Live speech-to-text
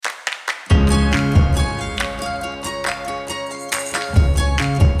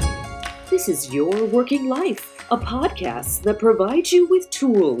This is Your Working Life, a podcast that provides you with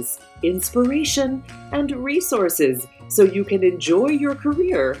tools, inspiration, and resources so you can enjoy your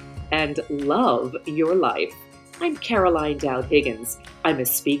career and love your life. I'm Caroline Dowd-Higgins. I'm a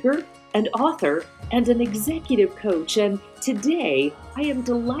speaker, an author, and an executive coach, and today I am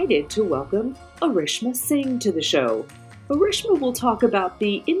delighted to welcome Arishma Singh to the show. Arishma will talk about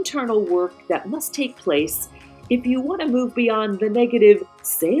the internal work that must take place if you want to move beyond the negative,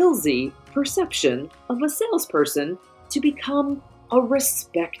 salesy perception of a salesperson to become a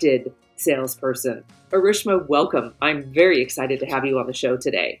respected salesperson. Arishma, welcome. I'm very excited to have you on the show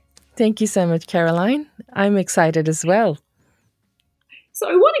today. Thank you so much, Caroline. I'm excited as well. So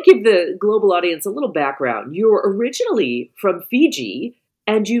I want to give the global audience a little background. You're originally from Fiji,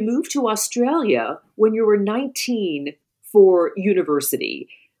 and you moved to Australia when you were 19 for university.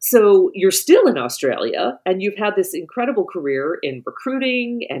 So you're still in Australia, and you've had this incredible career in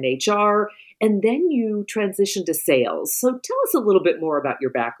recruiting and HR, and then you transitioned to sales. So tell us a little bit more about your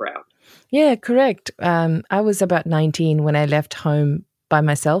background. Yeah, correct. I was about 19 when I left home by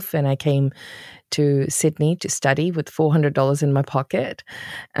myself, and I came to Sydney to study with $400 in my pocket.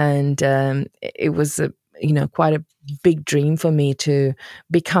 And it was quite a big dream for me to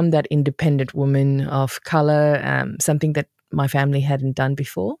become that independent woman of color, something that my family hadn't done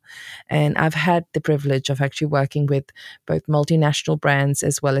before. And I've had the privilege of actually working with both multinational brands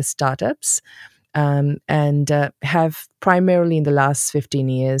as well as startups, and have primarily in the last 15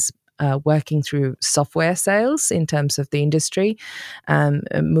 years working through software sales in terms of the industry,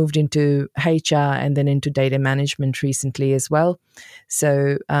 moved into HR and then into data management recently as well.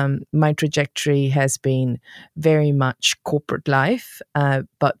 So my trajectory has been very much corporate life,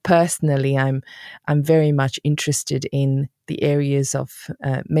 but personally I'm very much interested in the areas of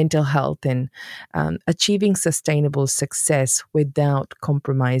mental health and achieving sustainable success without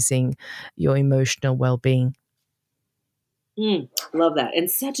compromising your emotional well-being. Love that.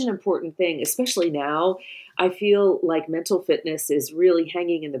 And such an important thing, especially now. I feel like mental fitness is really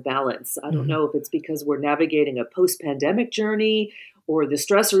hanging in the balance. I don't know if it's because we're navigating a post-pandemic journey or the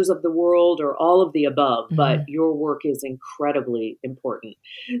stressors of the world or all of the above, but your work is incredibly important.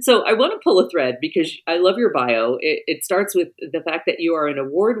 So I want to pull a thread because I love your bio. It starts with the fact that you are an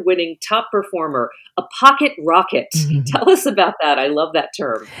award-winning top performer, a pocket rocket. Tell us about that. I love that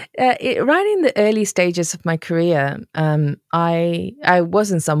term. Right in the early stages of my career, I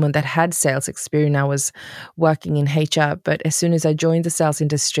wasn't someone that had sales experience. I was working in HR, but as soon as I joined the sales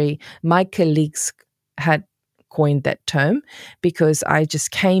industry, my colleagues had coined that term because I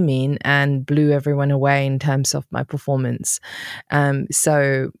just came in and blew everyone away in terms of my performance.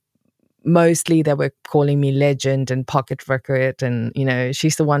 So mostly they were calling me legend and pocket rocket and,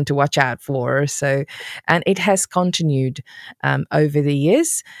 she's the one to watch out for. So, and it has continued over the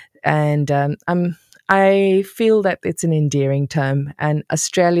years. And I feel that it's an endearing term, and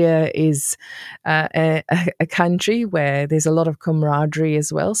Australia is a country where there's a lot of camaraderie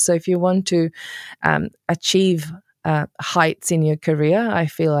as well. So if you want to achieve heights in your career, I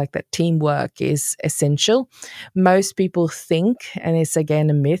feel like that teamwork is essential. Most people think, and it's again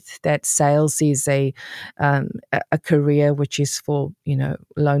a myth, that sales is a career which is for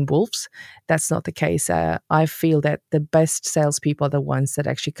lone wolves. That's not the case. I feel that the best salespeople are the ones that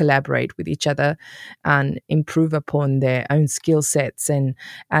actually collaborate with each other and improve upon their own skill sets and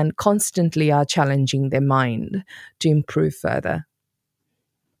constantly are challenging their mind to improve further.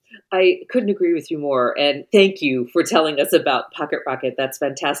 I couldn't agree with you more. And thank you for telling us about Pocket Rocket. That's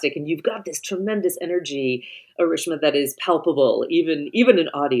fantastic. And you've got this tremendous energy, Arishma, that is palpable, even in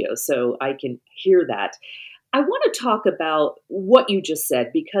audio. So I can hear that. I want to talk about what you just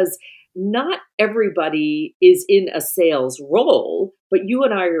said, because not everybody is in a sales role, but you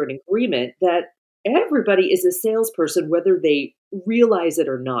and I are in agreement that everybody is a salesperson, whether they realize it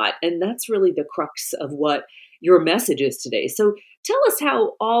or not. And that's really the crux of what your message is today. So tell us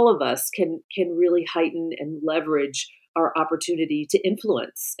how all of us can really heighten and leverage our opportunity to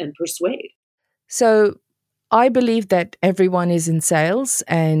influence and persuade. So I believe that everyone is in sales,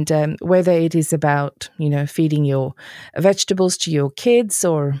 and whether it is about, feeding your vegetables to your kids,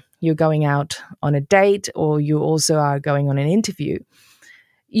 or you're going out on a date, or you also are going on an interview,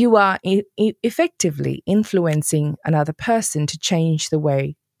 you are effectively influencing another person to change the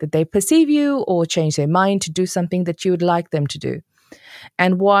way that they perceive you or change their mind to do something that you would like them to do.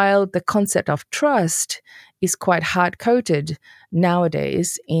 And while the concept of trust is quite hard-coded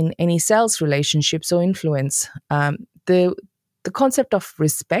nowadays in any sales relationships or influence, the concept of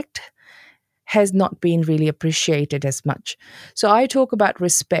respect has not been really appreciated as much. So I talk about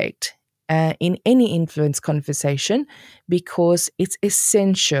respect in any influence conversation because it's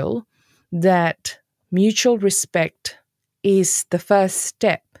essential that mutual respect is the first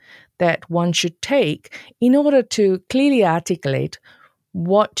step that one should take in order to clearly articulate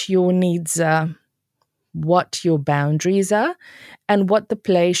what your needs are, what your boundaries are, and what the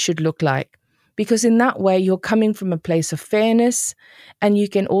play should look like. Because in that way, you're coming from a place of fairness, and you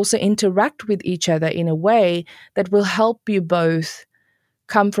can also interact with each other in a way that will help you both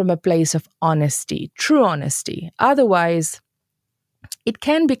come from a place of honesty, true honesty. Otherwise, it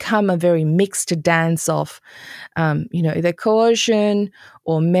can become a very mixed dance of, either coercion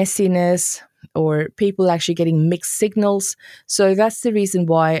or messiness, or people actually getting mixed signals. So that's the reason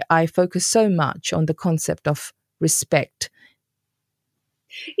why I focus so much on the concept of respect.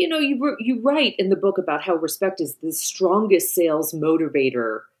 You write in the book about how respect is the strongest sales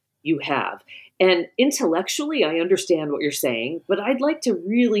motivator you have. And intellectually, I understand what you're saying, but I'd like to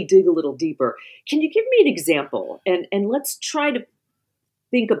really dig a little deeper. Can you give me an example? And let's try to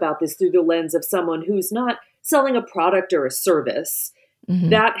think about this through the lens of someone who's not selling a product or a service. Mm-hmm.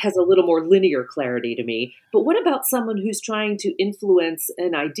 That has a little more linear clarity to me. But what about someone who's trying to influence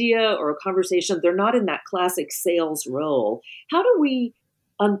an idea or a conversation? They're not in that classic sales role. How do we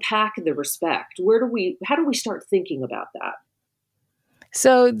unpack the respect? How do we start thinking about that?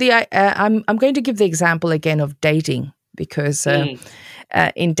 So I'm going to give the example again of dating, because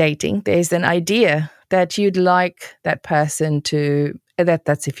in dating, there's an idea that you'd like that person to,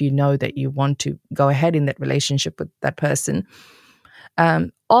 that's if you know that you want to go ahead in that relationship with that person.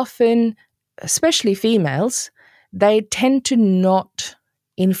 Often, especially females, they tend to not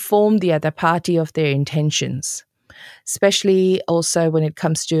inform the other party of their intentions, especially also when it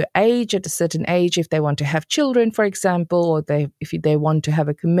comes to age. At a certain age, if they want to have children, for example, or if they want to have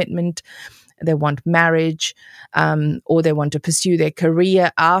a commitment, they want marriage, or they want to pursue their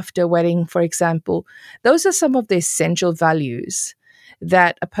career after wedding, for example. Those are some of the essential values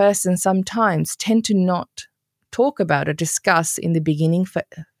that a person sometimes tend to not talk about or discuss in the beginning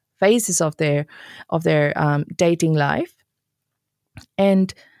phases of their dating life.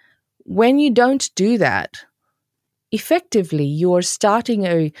 And when you don't do that, effectively, you're starting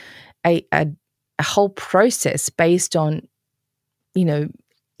a whole process based on,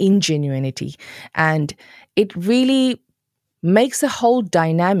 ingenuity, and it really makes a whole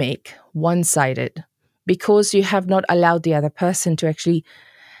dynamic one-sided, because you have not allowed the other person to actually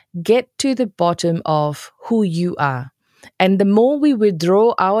get to the bottom of who you are. And the more we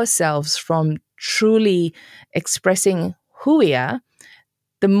withdraw ourselves from truly expressing who we are,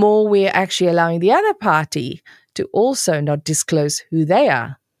 the more we're actually allowing the other party to also not disclose who they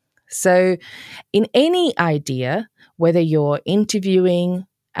are. So in any idea, whether you're interviewing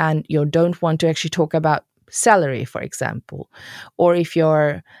and you don't want to actually talk about salary, for example, or if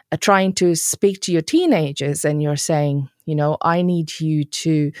you're trying to speak to your teenagers and you're saying, I need you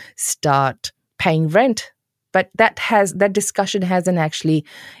to start paying rent, but that discussion hasn't actually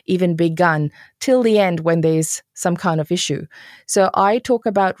even begun till the end when there's some kind of issue. So I talk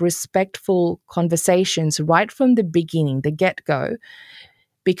about respectful conversations right from the beginning, the get-go,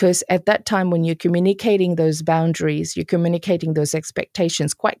 because at that time when you're communicating those boundaries, you're communicating those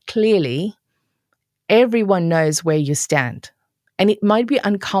expectations quite clearly, everyone knows where you stand. And it might be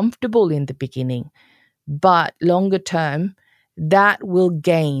uncomfortable in the beginning, but longer term, that will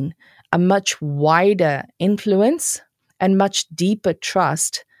gain a much wider influence and much deeper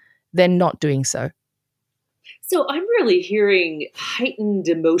trust than not doing so. So I'm really hearing heightened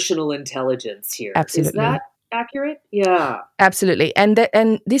emotional intelligence here. Absolutely. Is that accurate? Yeah. Absolutely. And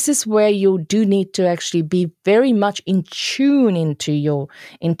this is where you do need to actually be very much in tune into your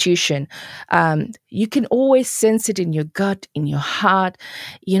intuition. You can always sense it in your gut, in your heart.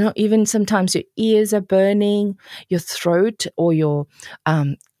 Even sometimes your ears are burning, your throat or your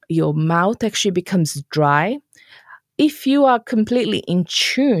mouth actually becomes dry. If you are completely in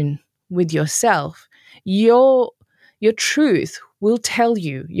tune with yourself, your truth will tell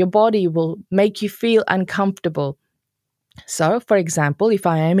you, your body will make you feel uncomfortable. So, for example, if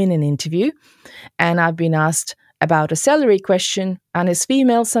I am in an interview and I've been asked about a salary question, and as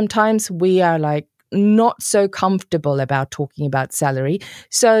females, sometimes we are like not so comfortable about talking about salary.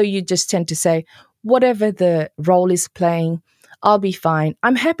 So you just tend to say, whatever the role is playing, I'll be fine.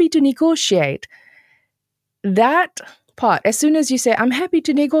 I'm happy to negotiate. That part, as soon as you say, I'm happy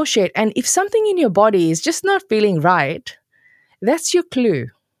to negotiate, and if something in your body is just not feeling right, that's your clue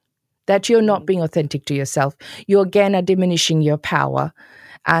that you're not being authentic to yourself. You again are diminishing your power,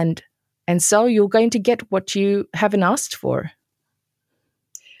 and so you're going to get what you haven't asked for.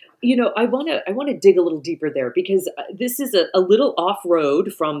 I want to dig a little deeper there because this is a little off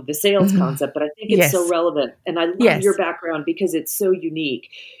road from the sales Mhm. concept, but I think it's so Yes. relevant, and I love your Yes. background because it's so unique.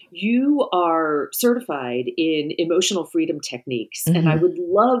 You are certified in emotional freedom techniques, and I Hmm. would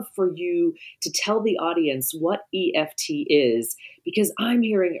love for you to tell the audience what EFT is because I'm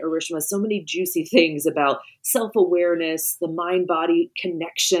hearing, Arishma, so many juicy things about self awareness, the mind body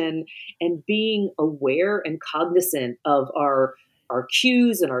connection, and being aware and cognizant of our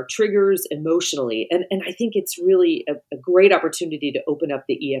cues and our triggers emotionally. And I think it's really a great opportunity to open up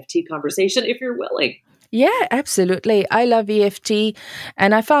the EFT conversation if you're willing. Yeah, absolutely. I love EFT,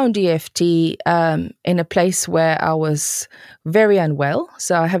 and I found EFT in a place where I was very unwell.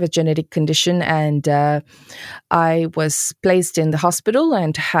 So I have a genetic condition, and I was placed in the hospital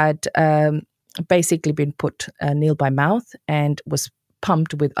and had basically been put nil by mouth and was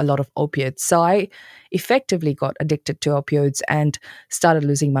pumped with a lot of opioids. So I effectively got addicted to opioids and started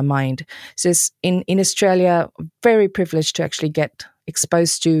losing my mind. So in Australia, very privileged to actually get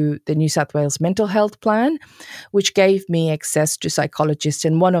exposed to the New South Wales mental health plan, which gave me access to psychologists,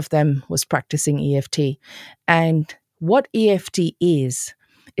 and one of them was practicing EFT. And what EFT is,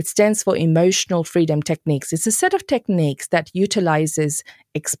 it stands for Emotional Freedom Techniques. It's a set of techniques that utilizes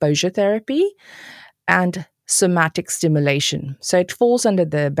exposure therapy and somatic stimulation. So it falls under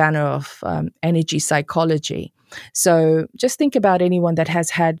the banner of energy psychology. So just think about anyone that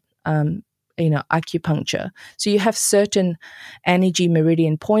has had acupuncture. So you have certain energy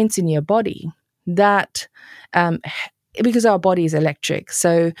meridian points in your body that because our body is electric.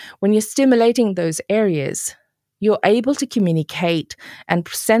 So when you're stimulating those areas, you're able to communicate and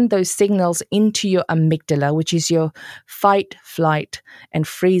send those signals into your amygdala, which is your fight, flight, and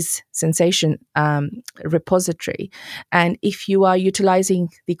freeze sensation repository. And if you are utilizing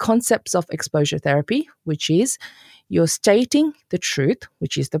the concepts of exposure therapy, which is you're stating the truth,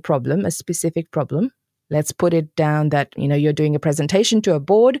 which is the problem, a specific problem. Let's put it down that you're doing a presentation to a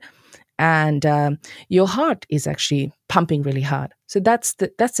board, and your heart is actually pumping really hard. So that's the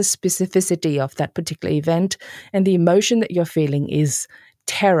specificity of that particular event, and the emotion that you're feeling is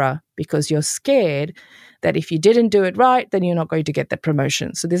terror because you're scared that if you didn't do it right, then you're not going to get that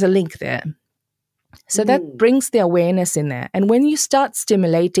promotion. So there's a link there. So that Mm. brings the awareness in there. And when you start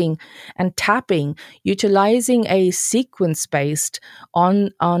stimulating and tapping, utilizing a sequence based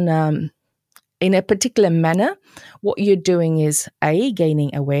on in a particular manner, what you're doing is A,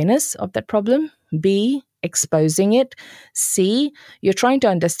 gaining awareness of that problem, B, exposing it, C, you're trying to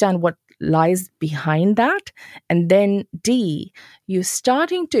understand what lies behind that, and then D, you're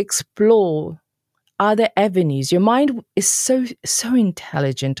starting to explore other avenues. Your mind is so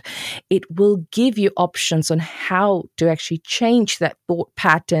intelligent. It will give you options on how to actually change that thought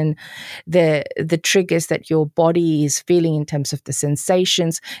pattern, the triggers that your body is feeling in terms of the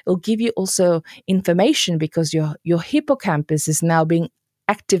sensations. It'll give you also information because your hippocampus is now being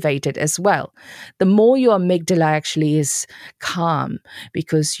activated as well. The more your amygdala actually is calm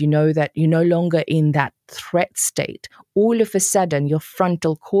because you know that you're no longer in that threat state, all of a sudden your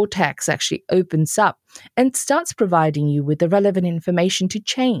frontal cortex actually opens up and starts providing you with the relevant information to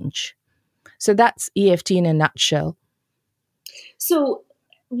change. So that's EFT in a nutshell. So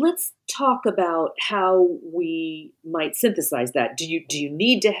let's talk about how we might synthesize that. Do you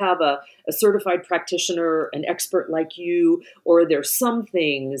need to have a certified practitioner, an expert like you, or are there some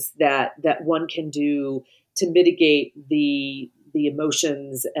things that one can do to mitigate the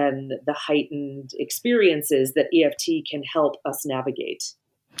emotions and the heightened experiences that EFT can help us navigate?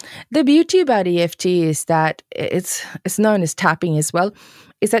 The beauty about EFT is that it's known as tapping as well,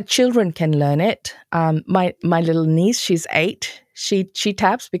 is that children can learn it. My little niece, she's 8. She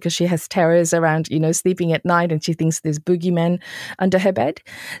taps because she has terrors around sleeping at night, and she thinks there's boogeymen under her bed.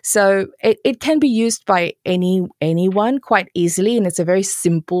 So it can be used by anyone quite easily, and it's a very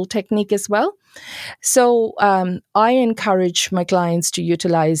simple technique as well. So I encourage my clients to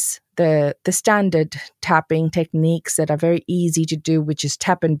utilize the standard tapping techniques that are very easy to do, which is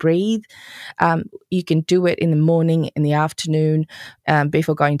tap and breathe. You can do it in the morning, in the afternoon,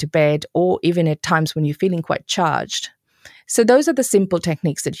 before going to bed, or even at times when you're feeling quite charged. So those are the simple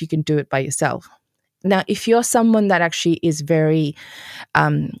techniques that you can do it by yourself. Now, if you're someone that actually is very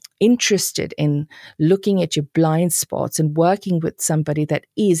interested in looking at your blind spots and working with somebody that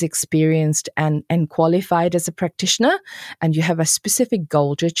is experienced and qualified as a practitioner, and you have a specific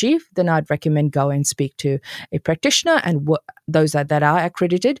goal to achieve, then I'd recommend go and speak to a practitioner and those that are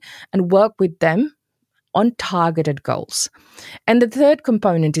accredited and work with them on targeted goals. And the third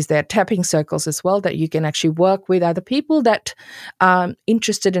component is there tapping circles as well, that you can actually work with other people that are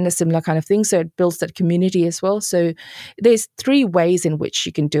interested in a similar kind of thing. So it builds that community as well. So there's 3 ways in which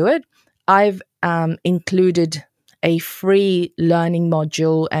you can do it. I've included a free learning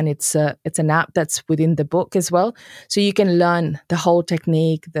module, and it's an app that's within the book as well. So you can learn the whole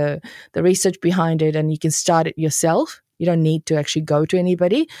technique, the research behind it, and you can start it yourself. You don't need to actually go to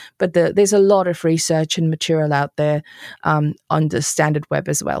anybody, but there's a lot of research and material out there on the standard web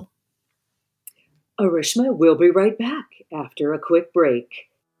as well. Arishma, we'll be right back after a quick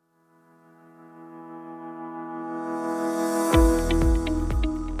break.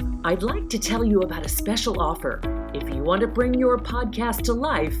 I'd like to tell you about a special offer. If you want to bring your podcast to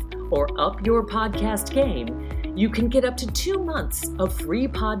life or up your podcast game, you can get up to 2 months of free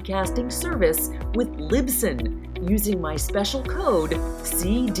podcasting service with Libsyn using my special code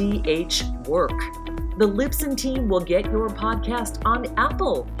CDHWORK. The Libsyn team will get your podcast on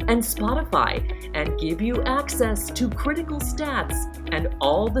Apple and Spotify and give you access to critical stats and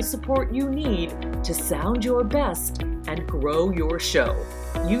all the support you need to sound your best and grow your show.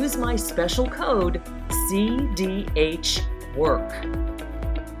 Use my special code CDHWORK.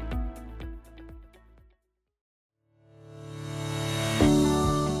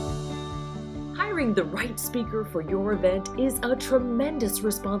 Hiring the right speaker for your event is a tremendous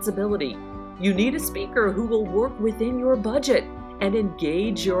responsibility. You need a speaker who will work within your budget and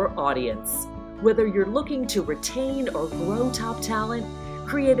engage your audience. Whether you're looking to retain or grow top talent,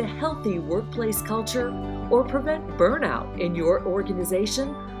 create a healthy workplace culture, or prevent burnout in your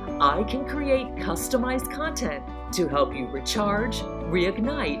organization, I can create customized content to help you recharge,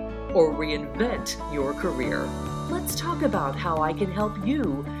 reignite, or reinvent your career. Let's talk about how I can help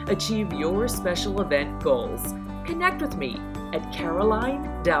you achieve your special event goals. Connect with me at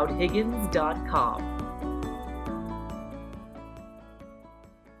carolinedowdhiggins.com.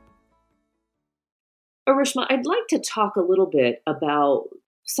 Arishma, I'd like to talk a little bit about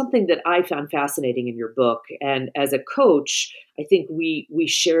something that I found fascinating in your book. And as a coach, I think we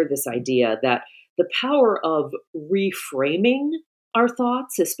share this idea that the power of reframing our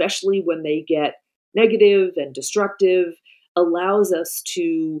thoughts, especially when they get negative and destructive, allows us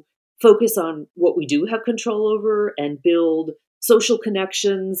to focus on what we do have control over and build social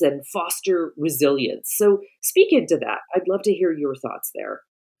connections and foster resilience. So speak into that. I'd love to hear your thoughts there.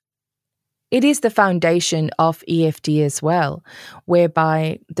 It is the foundation of EFT as well,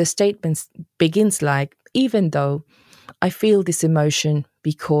 whereby the statement begins like, even though I feel this emotion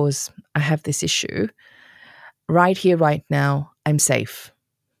because I have this issue, right here, right now, I'm safe.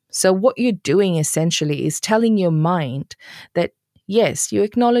 So what you're doing essentially is telling your mind that, yes, you're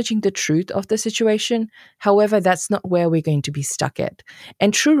acknowledging the truth of the situation. However, that's not where we're going to be stuck at.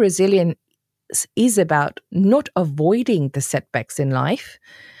 And true resilience is about not avoiding the setbacks in life,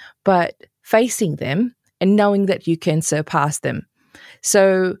 but facing them and knowing that you can surpass them.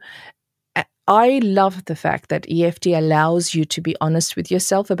 So I love the fact that EFT allows you to be honest with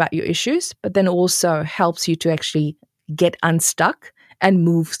yourself about your issues, but then also helps you to actually get unstuck and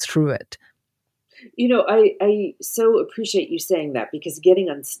move through it. You know, I so appreciate you saying that, because getting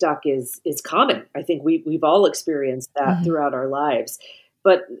unstuck is common. I think we've all experienced that throughout our lives.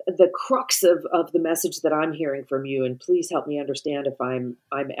 But the crux of the message that I'm hearing from you, and please help me understand if I'm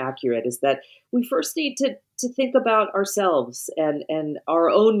accurate, is that we first need to think about ourselves and our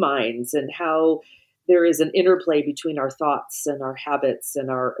own minds, and how there is an interplay between our thoughts and our habits and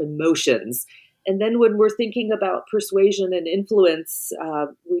our emotions. And then when we're thinking about persuasion and influence,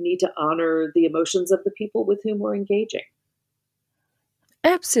 we need to honor the emotions of the people with whom we're engaging.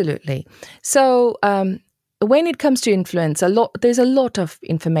 Absolutely. So when it comes to influence, there's a lot of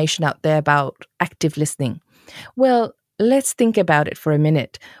information out there about active listening. Well, let's think about it for a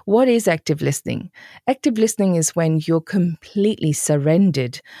minute. What is active listening? Active listening is when you're completely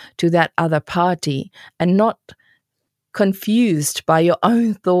surrendered to that other party and not confused by your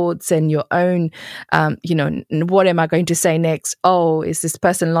own thoughts and your own, what am I going to say next? Oh, is this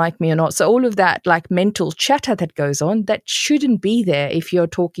person like me or not? So all of that like mental chatter that goes on, that shouldn't be there if you're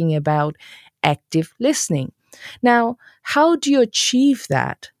talking about active listening. Now, how do you achieve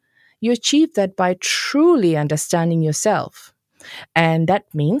that? You achieve that by truly understanding yourself. And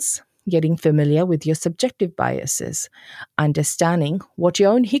that means getting familiar with your subjective biases, understanding what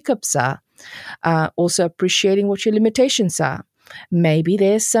your own hiccups are, also appreciating what your limitations are. Maybe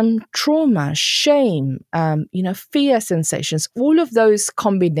there's some trauma, shame, fear sensations, all of those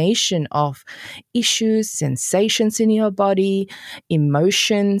combination of issues, sensations in your body,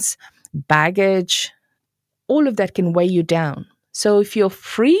 emotions, baggage, all of that can weigh you down. So if you're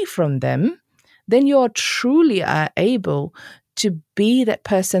free from them, then you are truly are able to be that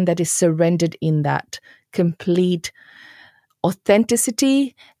person that is surrendered in that complete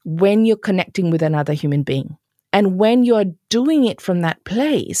authenticity when you're connecting with another human being. And when you're doing it from that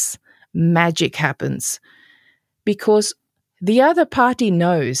place, magic happens because the other party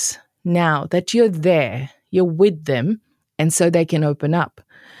knows now that you're there, you're with them, and so they can open up.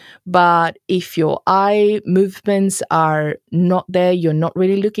 But if your eye movements are not there, you're not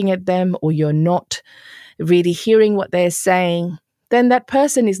really looking at them, or you're not really hearing what they're saying, then that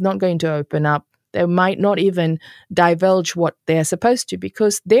person is not going to open up. They might not even divulge what they're supposed to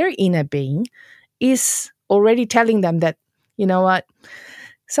because their inner being is already telling them that, you know what,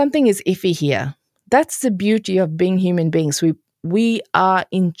 something is iffy here. That's the beauty of being human beings. We are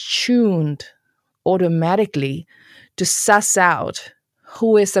in tuned automatically to suss out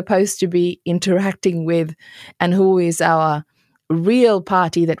who we're supposed to be interacting with and who is our real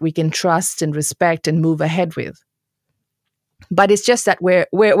party that we can trust and respect and move ahead with. But it's just that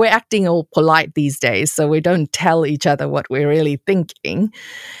we're acting all polite these days, so we don't tell each other what we're really thinking.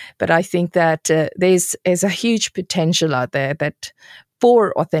 But I think that there's a huge potential out there that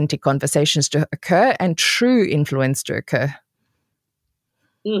for authentic conversations to occur and true influence to occur.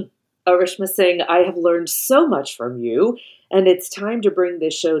 Arishma Singh, I have learned so much from you, and it's time to bring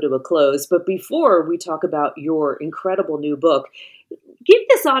this show to a close. But before we talk about your incredible new book, give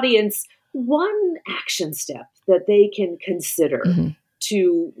this audience one action step that they can consider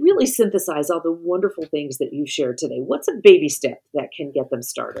to really synthesize all the wonderful things that you shared today. What's a baby step that can get them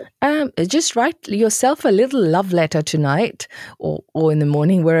started? Just write yourself a little love letter tonight or in the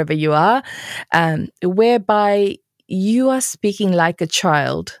morning, wherever you are, whereby you are speaking like a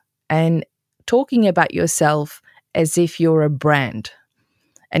child and talking about yourself as if you're a brand.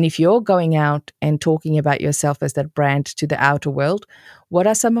 And if you're going out and talking about yourself as that brand to the outer world, what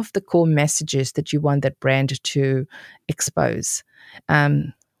are some of the core messages that you want that brand to expose?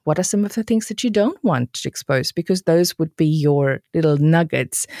 What are some of the things that you don't want to expose? Because those would be your little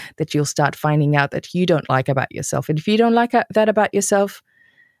nuggets that you'll start finding out that you don't like about yourself. And if you don't like that about yourself,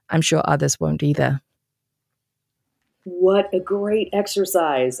 I'm sure others won't either. What a great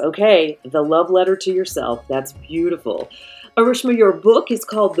exercise. Okay, the love letter to yourself. That's beautiful. Arishma, your book is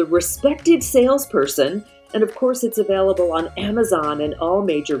called The Respected Salesperson, and of course it's available on Amazon and all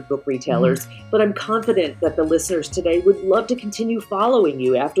major book retailers, but I'm confident that the listeners today would love to continue following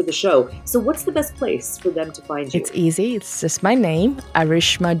you after the show. So what's the best place for them to find you? It's easy. It's just my name,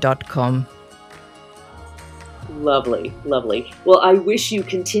 arishma.com. Lovely, lovely. Well, I wish you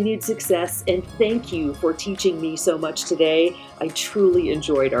continued success, and thank you for teaching me so much today. I truly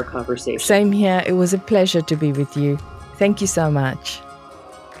enjoyed our conversation. Same here. It was a pleasure to be with you. Thank you so much.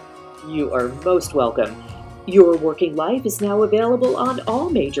 You are most welcome. Your Working Life is now available on all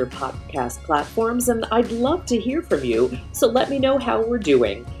major podcast platforms, and I'd love to hear from you, so let me know how we're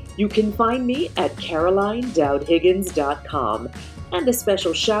doing. You can find me at CarolineDowdHiggins.com. And a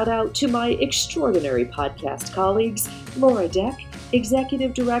special shout out to my extraordinary podcast colleagues, Laura Deck,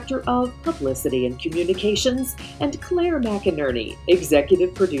 Executive Director of Publicity and Communications, and Claire McInerney,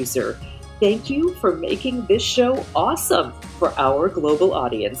 Executive Producer. Thank you for making this show awesome for our global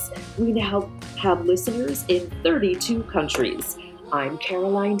audience. We now have listeners in 32 countries. I'm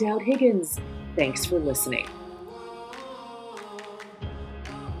Caroline Dowd Higgins. Thanks for listening.